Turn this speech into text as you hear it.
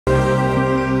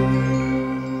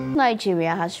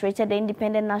Nigeria has rated the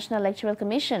Independent National Electoral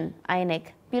Commission,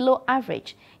 Inec, below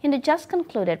average in the just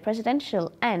concluded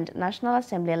presidential and National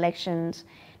Assembly elections.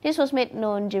 This was made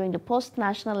known during the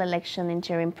post-national election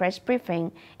interim press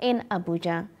briefing in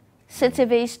Abuja.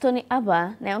 CTV's Tony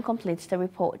Abba now completes the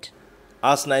report.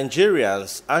 As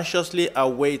Nigerians anxiously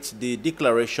await the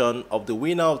declaration of the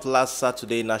winner of last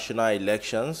Saturday national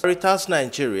elections, Caritas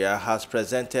Nigeria has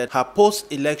presented her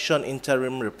post-election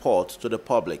interim report to the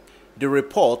public. The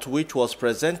report, which was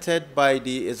presented by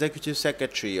the Executive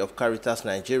Secretary of Caritas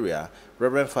Nigeria,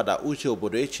 Reverend Father Uche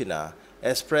Obodoechina,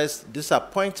 expressed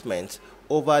disappointment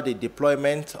over the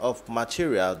deployment of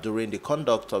material during the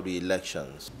conduct of the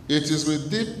elections. It is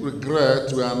with deep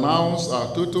regret we announce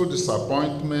our total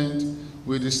disappointment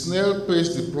with the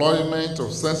snail-paced deployment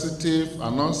of sensitive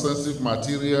and non-sensitive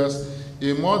materials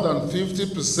in more than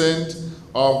 50%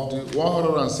 of the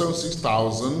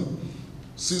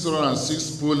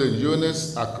 176,606 polling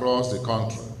units across the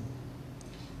country.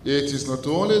 It is not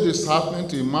only disheartening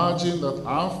to imagine that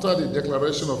after the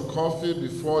declaration of curfew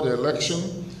before the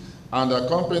election and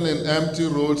accompanying empty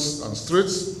roads and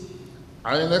streets,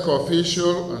 INEC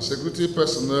officials and security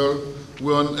personnel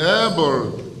were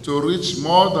unable to reach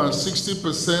more than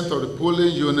 60% of the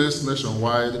polling units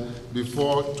nationwide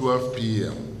before 12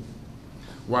 p.m.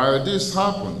 While this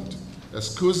happened,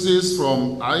 excuses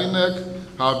from INEC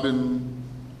have been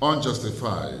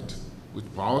unjustified,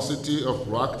 with paucity of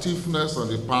proactiveness on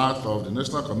the part of the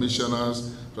national commissioners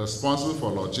responsible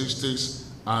for logistics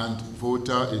and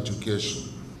voter education.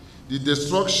 The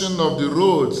destruction of the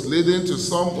roads leading to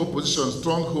some opposition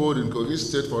stronghold in Kogi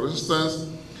State, for instance,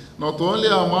 not only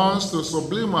amounts to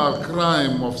subliminal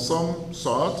crime of some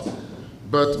sort,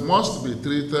 but must be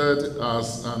treated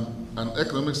as an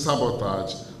economic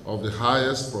sabotage of the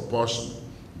highest proportion,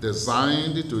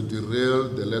 designed to derail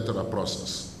the electoral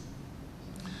process.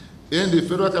 In the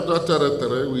Federal Capital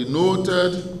Territory, we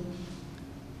noted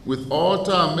with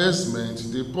utter amazement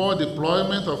the poor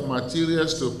deployment of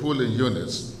materials to polling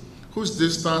units, whose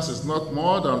distance is not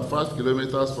more than 5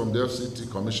 kilometers from the FCT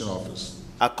Commission office.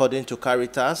 According to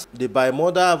Caritas, the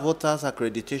Bimodal Voters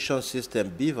Accreditation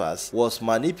System Bvas was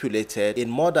manipulated in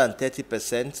more than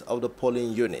 30% of the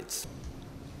polling units.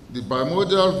 The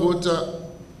Bimodal Voter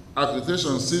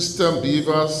Accreditation System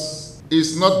Bvas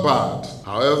is not bad.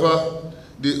 However,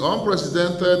 the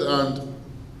unprecedented and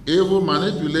evil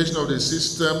manipulation of the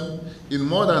system in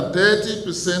more than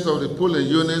 30% of the polling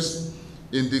units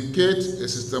indicate a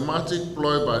systematic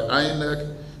ploy by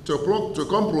INEC to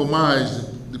compromise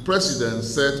the precedent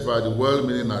set by the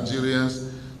well-meaning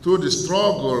Nigerians through the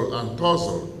struggle and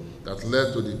tussle that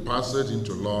led to the passage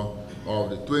into law of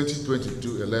the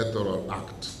 2022 Electoral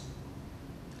Act.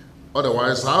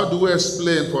 Otherwise, how do we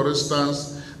explain, for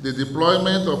instance, the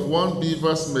deployment of one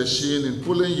Bvas machine in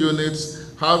polling units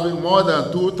having more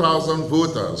than 2,000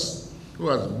 voters who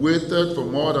had waited for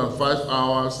more than 5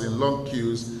 hours in long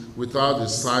queues without the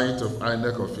sight of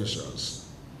INEC officials?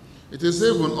 It is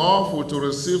even awful to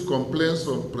receive complaints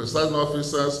from presiding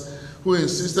officers who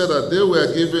insisted that they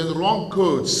were given wrong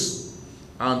codes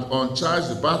and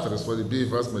uncharged batteries for the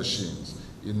Bvas machines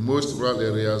in most rural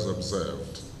areas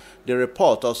observed. The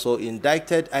report also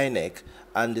indicted INEC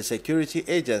and the security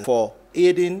agents for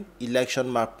aiding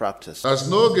election malpractice. There's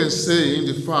no gainsaying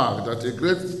the fact that a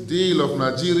great deal of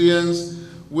Nigerians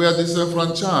were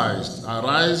disenfranchised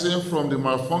arising from the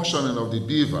malfunctioning of the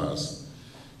Bvas,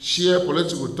 sheer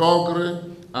political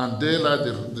thuggery, and daylight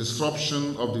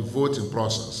disruption of the voting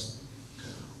process.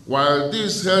 While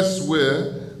this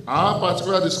elsewhere, our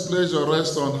particular displeasure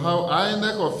rests on how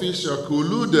INEC officials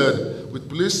colluded with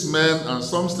policemen and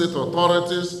some state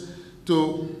authorities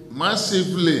to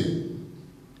massively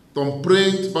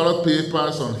print ballot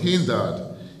papers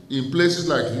unhindered in places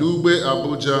like Lugbe,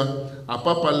 Abuja,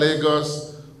 Apapa,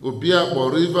 Lagos, Obiakpo,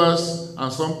 Rivers,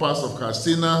 and some parts of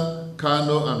Katsina,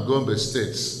 Kano, and Gombe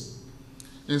states.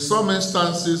 In some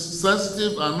instances,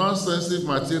 sensitive and non-sensitive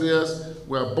materials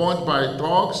were burnt by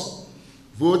thugs.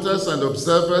 Voters and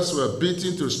observers were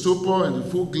beaten to stupor in the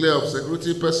full glare of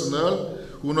security personnel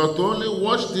who not only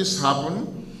watched this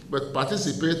happen, but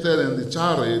participated in the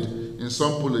charade in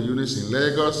some polling units in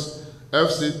Lagos,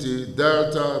 FCT,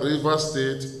 Delta, Rivers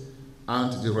State,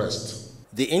 and the rest.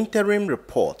 The interim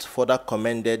report further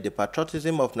commended the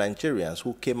patriotism of Nigerians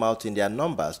who came out in their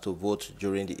numbers to vote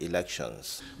during the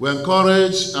elections. We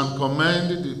encourage and commend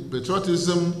the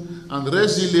patriotism and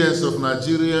resilience of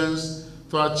Nigerians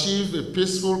to achieve a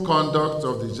peaceful conduct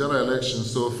of the general election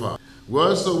so far. We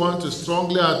also want to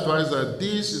strongly advise that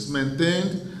this is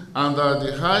maintained and that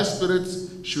the high spirit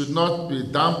should not be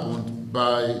dampened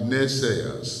by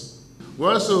naysayers. We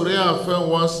also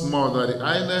reaffirm once more that the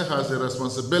INEC has a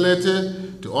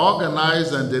responsibility to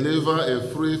organize and deliver a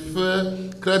free,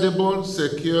 fair, credible,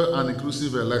 secure, and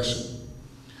inclusive election.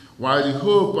 While the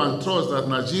hope and trust that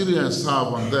Nigerians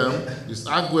have on them is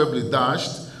arguably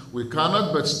dashed, we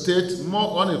cannot but state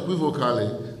more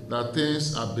unequivocally that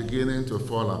things are beginning to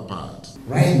fall apart.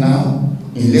 Right now,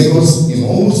 in Lagos, in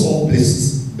almost all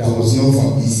places, there was no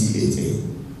form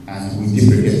EC8A, and we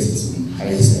deprecate it in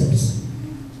highest terms.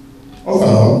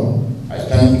 Overall, I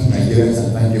thank Nigerians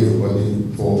and thank everybody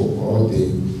for all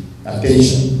the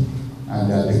attention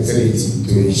and the dexterity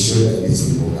to ensure that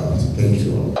this will work out. Thank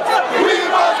you all.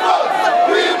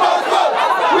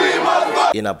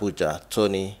 In Abuja,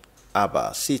 Tony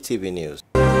Abba, CTV News.